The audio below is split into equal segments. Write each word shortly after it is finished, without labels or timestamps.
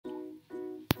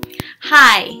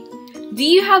Hi! Do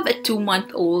you have a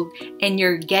 2-month-old and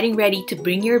you're getting ready to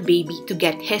bring your baby to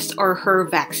get his or her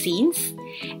vaccines?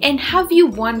 And have you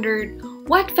wondered,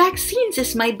 what vaccines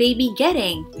is my baby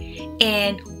getting?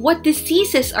 And what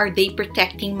diseases are they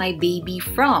protecting my baby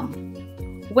from?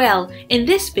 Well, in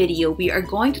this video, we are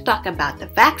going to talk about the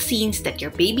vaccines that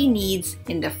your baby needs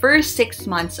in the first 6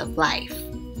 months of life.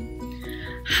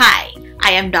 Hi,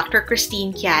 I am Dr.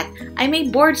 Kristine Kiat. I'm a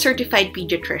board-certified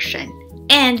pediatrician.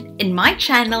 And in my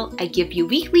channel, I give you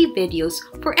weekly videos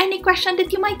for any question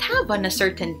that you might have on a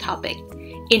certain topic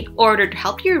in order to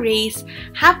help you raise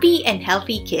happy and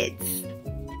healthy kids.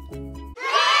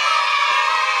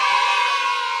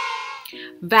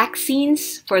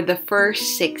 Vaccines for the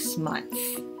first 6 months.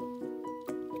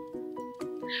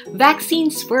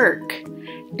 Vaccines work.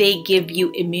 They give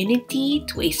you immunity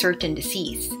to a certain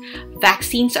disease.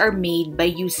 Vaccines are made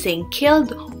by using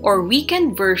killed or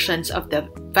weakened versions of the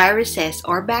viruses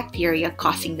or bacteria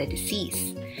causing the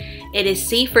disease. It is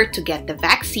safer to get the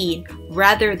vaccine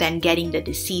rather than getting the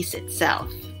disease itself.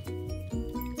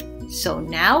 So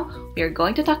now, we are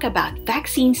going to talk about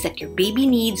vaccines that your baby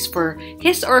needs for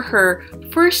his or her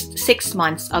first 6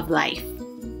 months of life.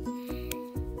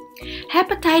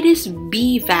 Hepatitis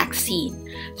B vaccine.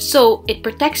 So, it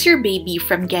protects your baby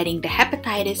from getting the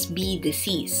hepatitis B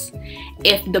disease.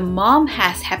 If the mom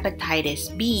has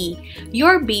hepatitis B,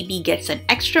 your baby gets an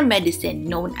extra medicine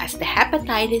known as the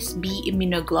hepatitis B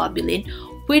immunoglobulin,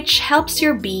 which helps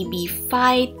your baby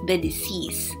fight the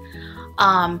disease.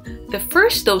 The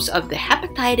first dose of the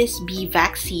hepatitis B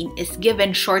vaccine is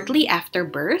given shortly after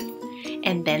birth,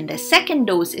 and then the second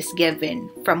dose is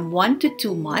given from 1 to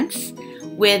 2 months,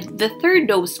 with the third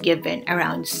dose given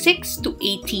around 6 to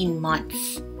 18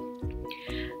 months.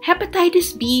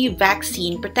 Hepatitis B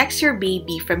vaccine protects your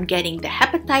baby from getting the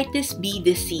hepatitis B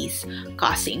disease,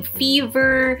 causing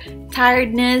fever,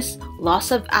 tiredness,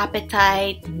 loss of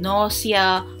appetite,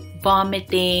 nausea,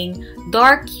 vomiting,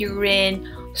 dark urine,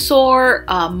 sore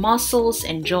muscles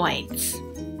and joints.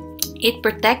 It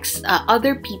protects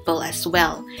other people as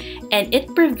well, and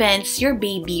it prevents your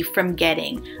baby from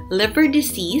getting liver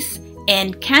disease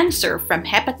and cancer from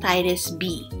hepatitis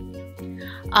B.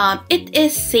 It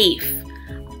is safe.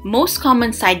 Most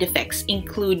common side effects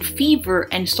include fever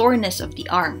and soreness of the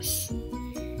arms.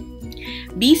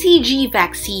 BCG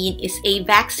vaccine is a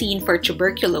vaccine for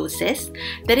tuberculosis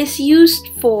that is used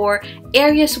for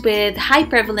areas with high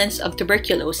prevalence of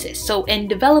tuberculosis, so in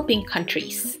developing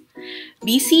countries.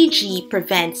 BCG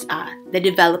prevents the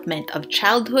development of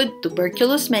childhood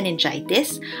tuberculous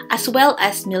meningitis as well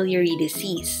as miliary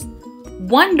disease.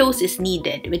 1 dose is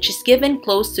needed, which is given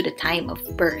close to the time of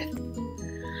birth.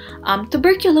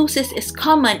 Tuberculosis is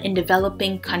common in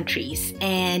developing countries,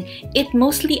 and it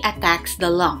mostly attacks the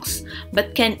lungs,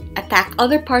 but can attack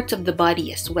other parts of the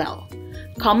body as well.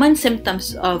 Common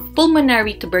symptoms of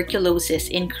pulmonary tuberculosis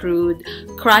include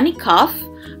chronic cough,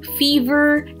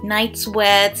 fever, night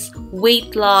sweats,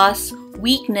 weight loss,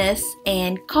 weakness,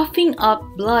 and coughing up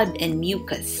blood and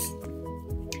mucus.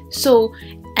 So,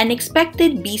 an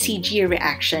expected BCG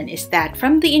reaction is that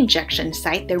from the injection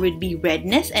site, there would be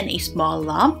redness and a small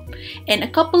lump, and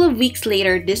a couple of weeks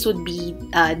later, this would be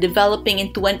developing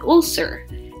into an ulcer,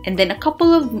 and then a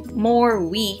couple of more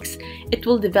weeks, it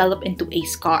will develop into a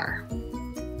scar.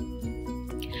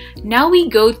 Now we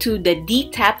go to the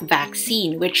DTaP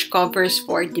vaccine, which covers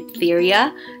for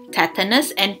diphtheria,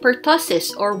 tetanus, and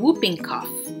pertussis or whooping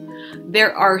cough.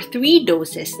 There are 3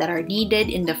 doses that are needed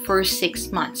in the first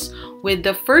 6 months, with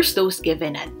the first dose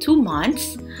given at 2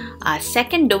 months,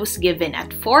 second dose given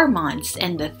at 4 months,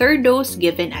 and the third dose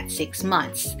given at 6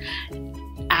 months.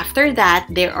 After that,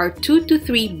 there are 2 to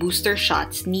 3 booster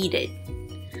shots needed.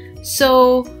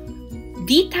 So,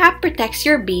 DTaP protects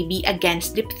your baby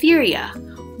against diphtheria.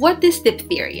 What is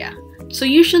diphtheria? So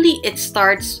usually it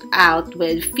starts out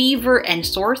with fever and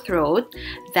sore throat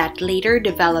that later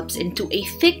develops into a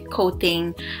thick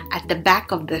coating at the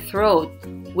back of the throat,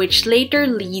 which later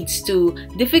leads to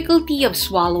difficulty of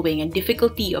swallowing and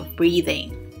difficulty of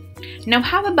breathing. Now,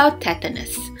 how about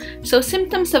tetanus? So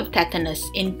symptoms of tetanus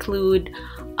include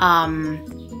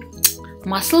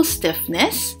muscle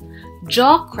stiffness,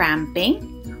 jaw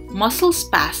cramping, muscle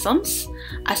spasms,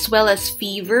 as well as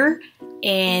fever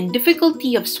and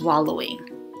difficulty of swallowing.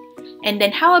 And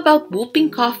then how about whooping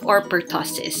cough or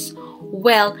pertussis?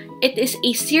 Well, it is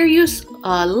a serious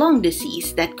lung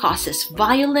disease that causes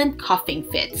violent coughing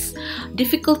fits,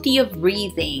 difficulty of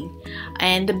breathing,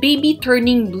 and the baby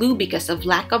turning blue because of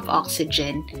lack of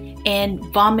oxygen, and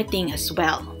vomiting as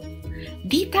well.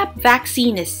 DTaP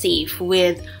vaccine is safe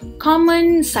with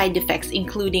common side effects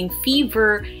including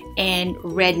fever and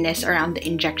redness around the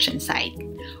injection site.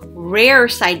 Rare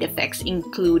side effects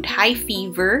include high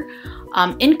fever,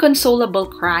 inconsolable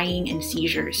crying, and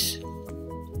seizures.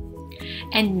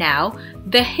 And now,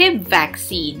 the Hib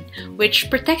vaccine, which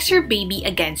protects your baby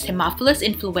against Haemophilus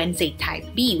influenzae type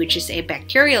B, which is a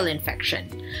bacterial infection.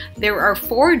 There are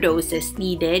 4 doses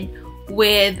needed,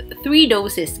 with 3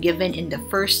 doses given in the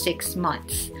first 6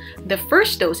 months. The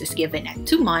first dose is given at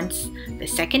 2 months, the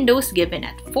second dose given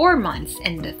at 4 months,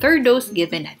 and the third dose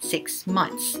given at 6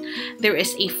 months. There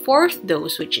is a 4th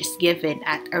dose which is given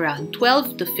at around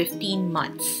 12 to 15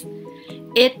 months.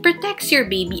 It protects your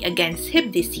baby against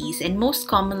Hib disease and most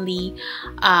commonly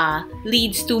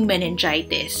leads to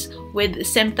meningitis, with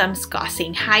symptoms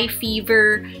causing high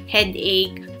fever,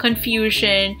 headache,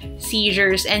 confusion,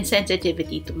 seizures, and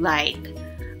sensitivity to light.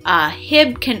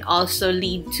 Hib can also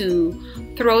lead to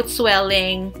throat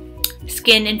swelling,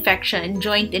 skin infection,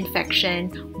 joint infection,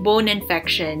 bone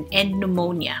infection, and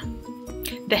pneumonia.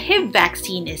 The Hib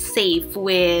vaccine is safe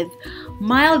with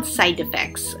mild side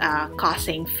effects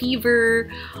causing fever,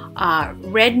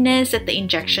 redness at the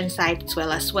injection site as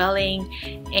well as swelling,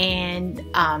 and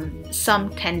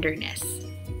some tenderness.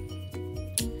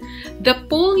 The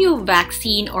polio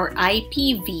vaccine, or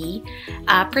IPV,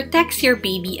 protects your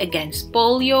baby against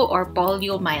polio or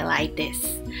poliomyelitis.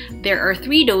 There are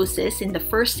 3 doses in the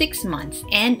first 6 months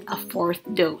and a 4th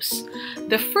dose.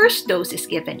 The first dose is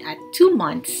given at 2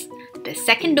 months, the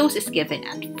second dose is given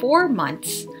at 4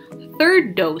 months,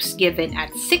 third dose given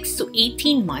at 6 to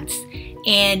 18 months,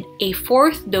 and a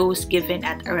 4th dose given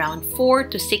at around 4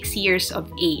 to 6 years of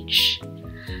age.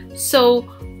 So,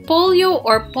 polio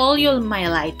or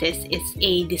poliomyelitis is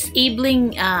a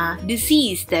disabling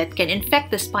disease that can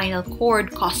infect the spinal cord,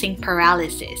 causing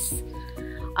paralysis.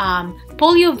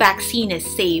 Polio vaccine is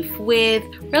safe with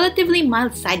relatively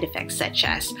mild side effects such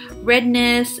as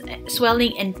redness,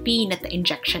 swelling, and pain at the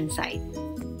injection site.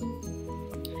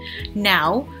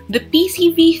 Now, the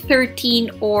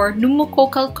PCV13 or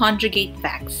pneumococcal conjugate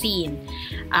vaccine.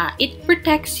 It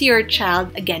protects your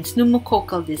child against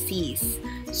pneumococcal disease.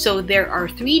 So there are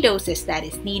 3 doses that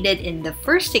is needed in the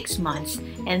first 6 months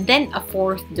and then a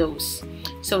 4th dose.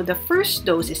 So the first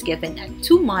dose is given at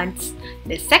 2 months,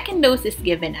 the second dose is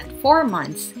given at 4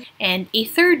 months, and a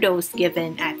third dose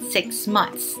given at 6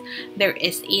 months. There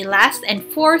is a last and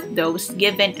 4th dose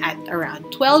given at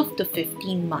around 12 to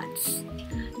 15 months.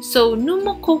 So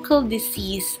pneumococcal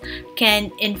disease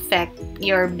can infect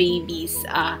your baby's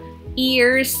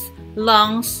ears,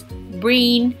 lungs,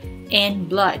 brain, and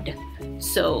blood.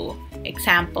 So,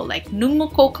 example like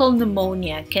pneumococcal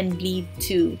pneumonia can lead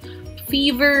to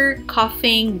fever,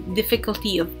 coughing,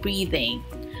 difficulty of breathing.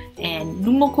 And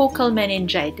pneumococcal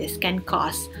meningitis can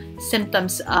cause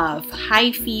symptoms of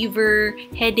high fever,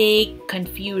 headache,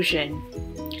 confusion.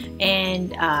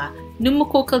 And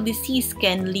pneumococcal disease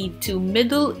can lead to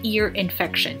middle ear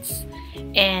infections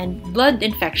and blood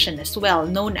infection as well,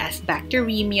 known as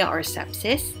bacteremia or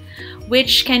sepsis,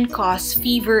 which can cause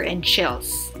fever and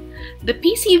chills. The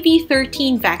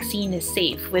PCV13 vaccine is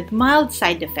safe with mild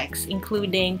side effects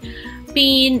including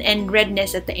pain and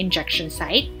redness at the injection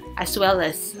site, as well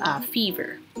as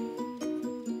fever.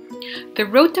 The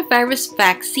rotavirus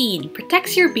vaccine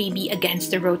protects your baby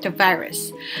against the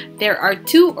rotavirus. There are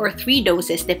 2 or 3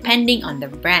 doses depending on the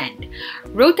brand.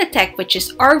 Rotatec, which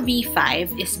is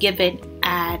RV5, is given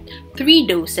at 3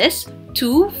 doses,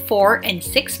 2, 4, and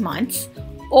 6 months,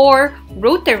 or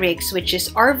Rotarix, which is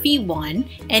RV1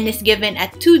 and is given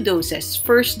at 2 doses,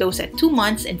 first dose at 2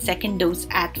 months and second dose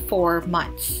at 4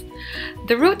 months.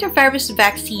 The rotavirus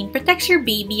vaccine protects your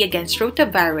baby against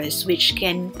rotavirus, which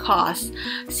can cause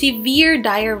severe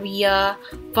diarrhea,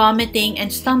 vomiting,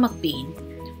 and stomach pain.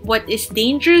 What is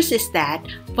dangerous is that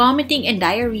vomiting and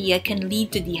diarrhea can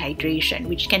lead to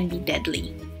dehydration, which can be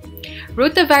deadly.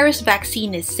 Rotavirus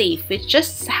vaccine is safe with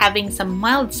just having some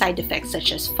mild side effects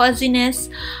such as fuzziness,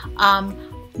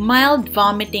 mild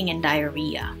vomiting, and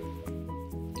diarrhea.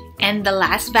 And the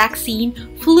last vaccine,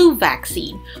 flu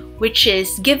vaccine, which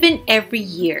is given every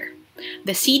year.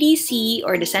 The CDC,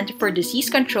 or the Center for Disease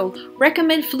Control,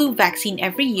 recommend flu vaccine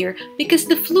every year because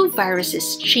the flu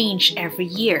viruses change every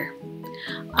year.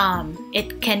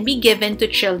 It can be given to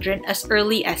children as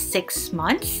early as 6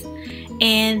 months,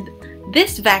 and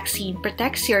this vaccine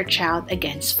protects your child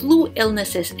against flu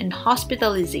illnesses and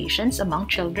hospitalizations among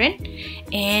children,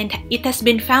 and it has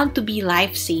been found to be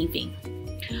life-saving.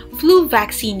 Flu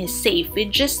vaccine is safe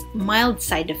with just mild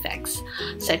side effects,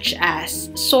 such as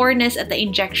soreness at the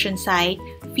injection site,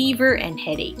 fever, and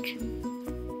headache.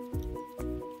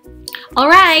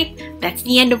 Alright, that's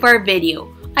the end of our video.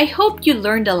 I hope you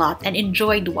learned a lot and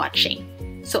enjoyed watching.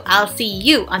 So I'll see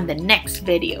you on the next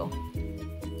video.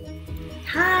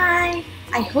 Hi!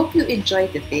 I hope you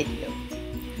enjoyed the video.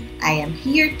 I am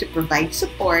here to provide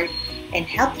support and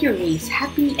help you raise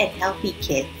happy and healthy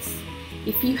kids.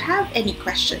 If you have any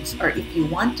questions or if you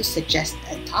want to suggest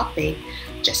a topic,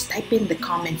 just type in the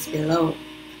comments below.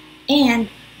 And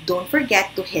don't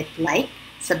forget to hit like,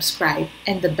 subscribe,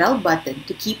 and the bell button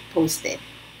to keep posted.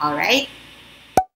 Alright?